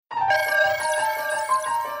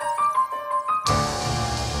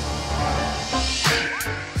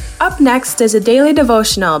Up next is a daily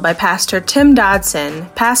devotional by Pastor Tim Dodson,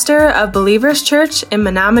 pastor of Believers Church in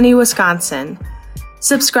Menominee, Wisconsin.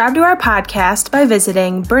 Subscribe to our podcast by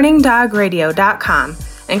visiting burningdogradio.com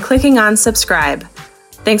and clicking on subscribe.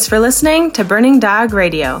 Thanks for listening to Burning Dog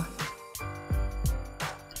Radio.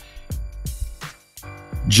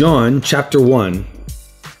 John chapter 1,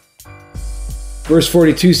 verse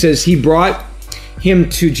 42 says, He brought him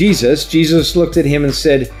to Jesus. Jesus looked at him and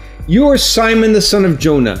said, You are Simon the son of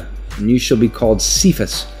Jonah, and you shall be called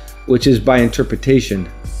Cephas, which is by interpretation,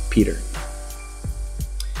 Peter.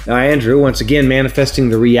 Now Andrew, once again manifesting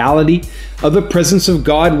the reality of the presence of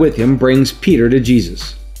God with him, brings Peter to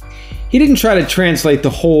Jesus. He didn't try to translate the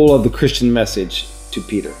whole of the Christian message to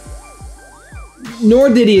Peter, nor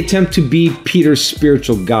did he attempt to be Peter's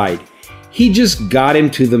spiritual guide. He just got him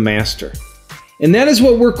to the Master. And that is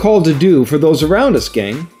what we're called to do for those around us,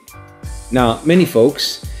 gang. Now, many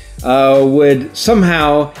folks would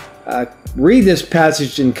somehow read this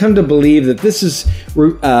passage and come to believe that this is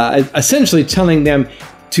essentially telling them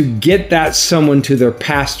to get that someone to their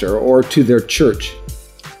pastor or to their church,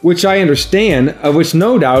 which I understand, of which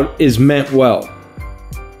no doubt is meant well.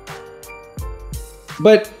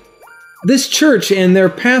 But this church and their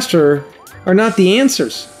pastor are not the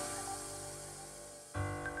answers.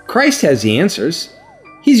 Christ has the answers.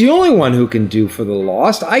 He's the only one who can do for the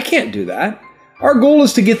lost. I can't do that. Our goal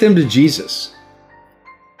is to get them to Jesus.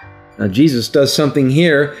 Now, Jesus does something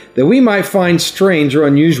here that we might find strange or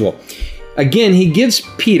unusual. Again, he gives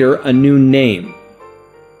Peter a new name.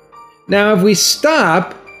 Now, if we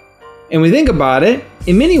stop and we think about it,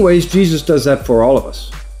 in many ways, Jesus does that for all of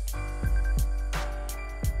us.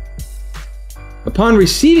 Upon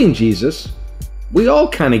receiving Jesus, we all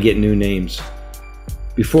kind of get new names.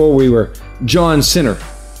 Before we were John Sinner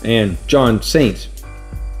and John Saint.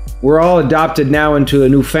 We're all adopted now into a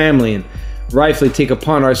new family and rightfully take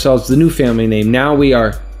upon ourselves the new family name. Now we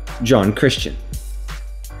are John Christian.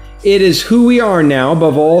 It is who we are now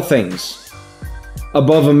above all things.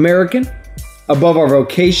 Above American, above our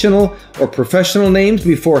vocational or professional names,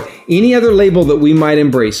 before any other label that we might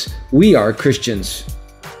embrace. We are Christians.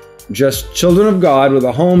 Just children of God with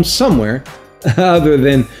a home somewhere other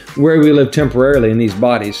than where we live temporarily in these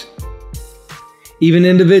bodies. Even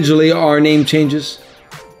individually, our name changes.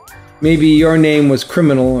 Maybe your name was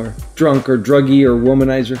criminal or drunk or druggie or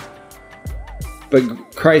womanizer.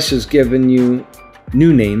 But Christ has given you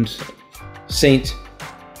new names: saint,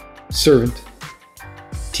 servant,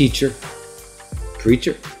 teacher,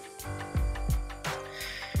 preacher.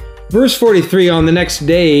 Verse 43, on the next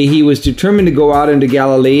day, he was determined to go out into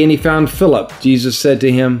Galilee, and he found Philip. Jesus said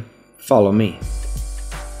to him, Follow me.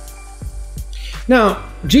 Now,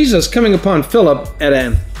 Jesus coming upon Philip at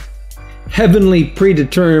a heavenly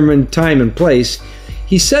predetermined time and place,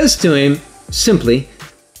 he says to him simply,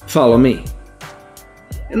 Follow me.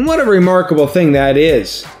 And what a remarkable thing that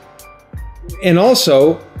is. And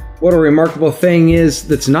also, what a remarkable thing is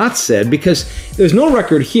that's not said, because there's no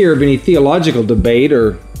record here of any theological debate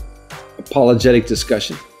or apologetic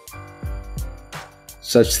discussion.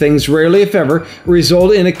 Such things rarely, if ever,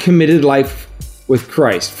 result in a committed life with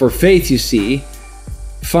Christ. For faith, you see,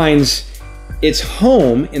 finds its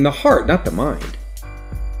home in the heart, not the mind.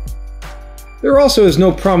 There also is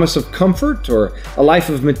no promise of comfort or a life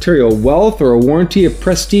of material wealth or a warranty of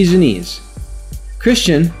prestige and ease.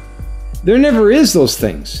 Christian, there never is those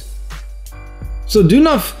things. So do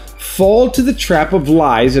not fall to the trap of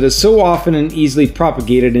lies that is so often and easily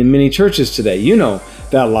propagated in many churches today. You know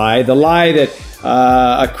that lie, the lie that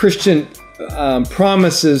a Christian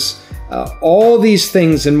promises all these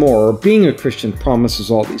things and more, or being a Christian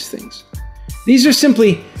promises all these things. These are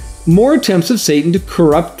simply more attempts of Satan to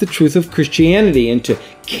corrupt the truth of Christianity and to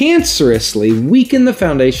cancerously weaken the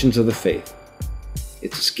foundations of the faith.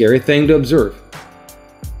 It's a scary thing to observe,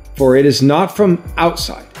 for it is not from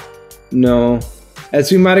outside. No,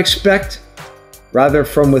 as we might expect, rather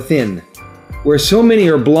from within, where so many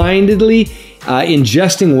are blindly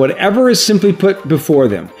ingesting whatever is simply put before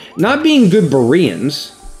them, not being good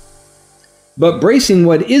Bereans, but bracing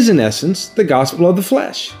what is in essence the gospel of the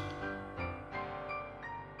flesh.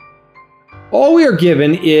 All we are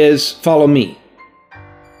given is follow me.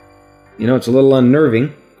 You know, it's a little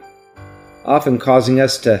unnerving, often causing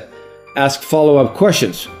us to ask follow-up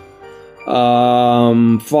questions.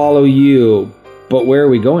 Follow you, but where are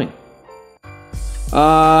we going?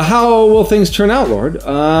 How will things turn out, Lord?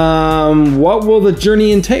 What will the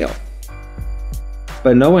journey entail?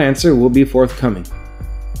 But no answer will be forthcoming.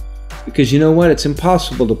 Because you know what? It's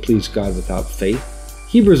impossible to please God without faith.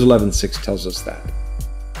 Hebrews 11:6 tells us that.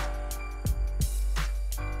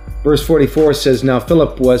 Verse 44 says, Now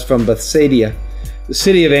Philip was from Bethsaida, the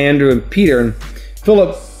city of Andrew and Peter. And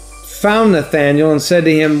Philip found Nathanael and said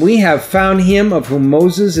to him, "We have found him of whom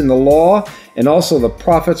Moses in the law and also the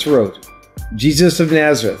prophets wrote, Jesus of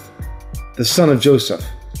Nazareth, the son of Joseph."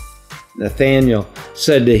 Nathanael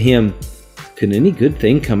said to him, "Can any good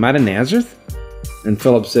thing come out of Nazareth?" And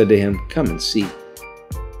Philip said to him, "Come and see."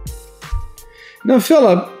 Now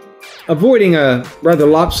Philip, avoiding a rather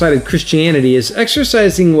lopsided Christianity, is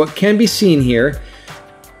exercising what can be seen here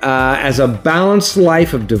as a balanced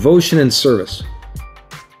life of devotion and service.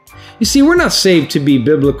 You see, we're not saved to be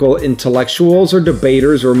biblical intellectuals or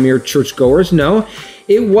debaters or mere churchgoers. No,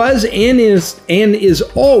 it was and is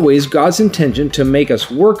always God's intention to make us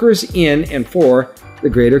workers in and for the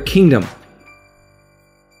greater kingdom.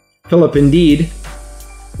 Philip indeed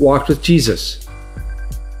walked with Jesus,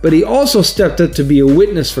 but he also stepped up to be a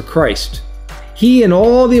witness for Christ. He and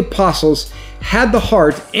all the apostles had the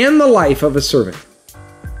heart and the life of a servant.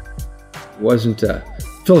 It wasn't a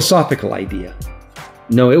philosophical idea.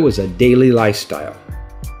 No, it was a daily lifestyle.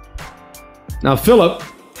 Now Philip,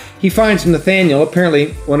 he finds Nathanael,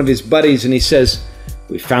 apparently one of his buddies, and he says,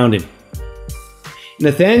 "We found him."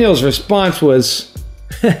 Nathanael's response was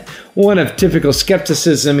one of typical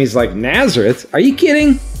skepticism. He's like, "Nazareth? Are you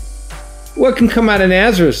kidding? What can come out of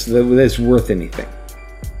Nazareth that's worth anything?"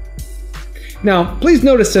 Now, please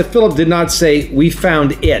notice that Philip did not say, "We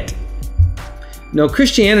found it." No,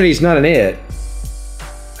 Christianity is not an it.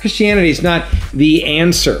 Christianity is not the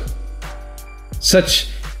answer. Such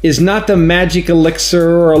is not the magic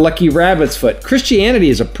elixir or a lucky rabbit's foot. Christianity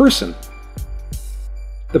is a person.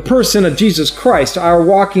 The person of Jesus Christ, our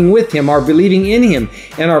walking with Him, our believing in Him,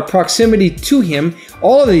 and our proximity to Him,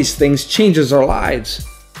 all of these things changes our lives.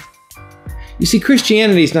 You see,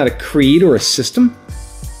 Christianity is not a creed or a system.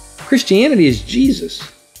 Christianity is Jesus.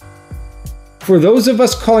 For those of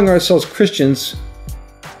us calling ourselves Christians,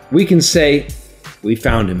 we can say, "We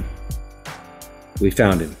found Him. We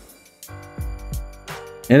found Him."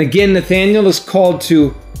 And again, Nathanael is called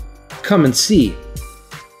to come and see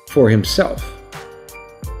for himself.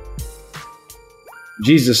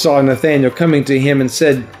 Jesus saw Nathanael coming to him and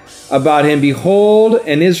said about him, "Behold,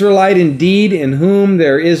 an Israelite indeed, in whom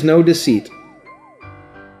there is no deceit."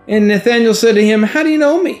 And Nathanael said to him, "How do you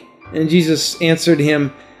know me?" And Jesus answered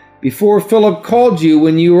him, "Before Philip called you,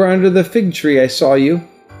 when you were under the fig tree, I saw you."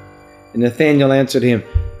 And Nathanael answered him,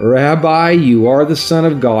 "Rabbi, you are the Son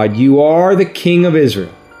of God. You are the King of Israel."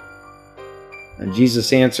 And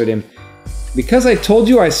Jesus answered him, "Because I told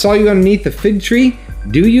you I saw you underneath the fig tree,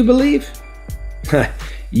 do you believe?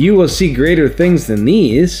 You will see greater things than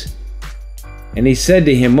these." And he said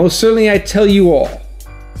to him, "Most certainly I tell you all.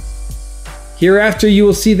 Hereafter you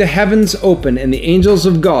will see the heavens open and the angels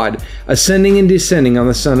of God ascending and descending on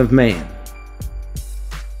the Son of Man."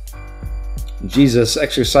 Jesus,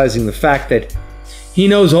 exercising the fact that he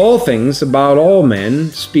knows all things about all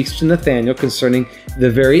men, speaks to Nathanael concerning the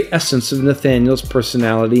very essence of Nathanael's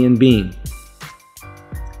personality and being.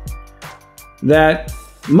 That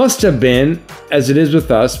must have been, as it is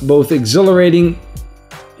with us, both exhilarating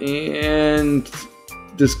and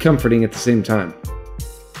discomforting at the same time.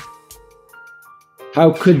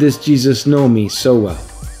 How could this Jesus know me so well?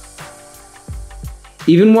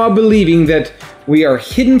 Even while believing that we are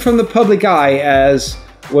hidden from the public eye, as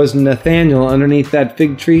was Nathanael underneath that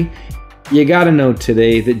fig tree, you gotta know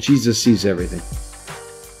today that Jesus sees everything.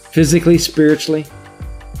 Physically, spiritually,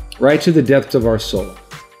 right to the depths of our soul.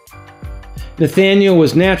 Nathanael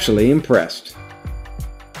was naturally impressed.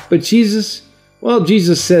 But Jesus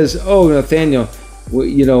says, "Oh, Nathanael,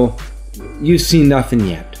 you've seen nothing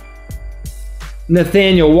yet.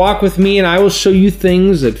 Nathanael, walk with me and I will show you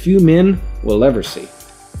things that few men will ever see."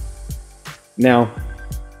 Now,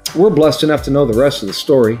 we're blessed enough to know the rest of the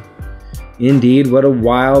story. Indeed, what a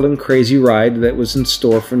wild and crazy ride that was in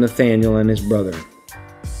store for Nathanael and his brother.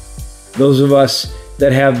 Those of us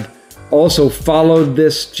that have also followed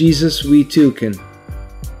this Jesus, we too can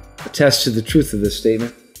attest to the truth of this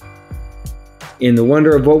statement. In the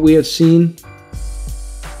wonder of what we have seen,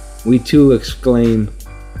 we too exclaim,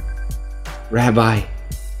 "Rabbi,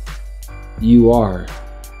 you are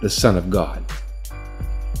the Son of God."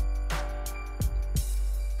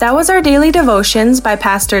 That was our daily devotions by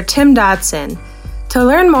Pastor Tim Dodson. To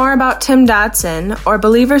learn more about Tim Dodson or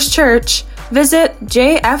Believers Church, visit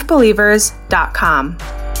jfbelievers.com.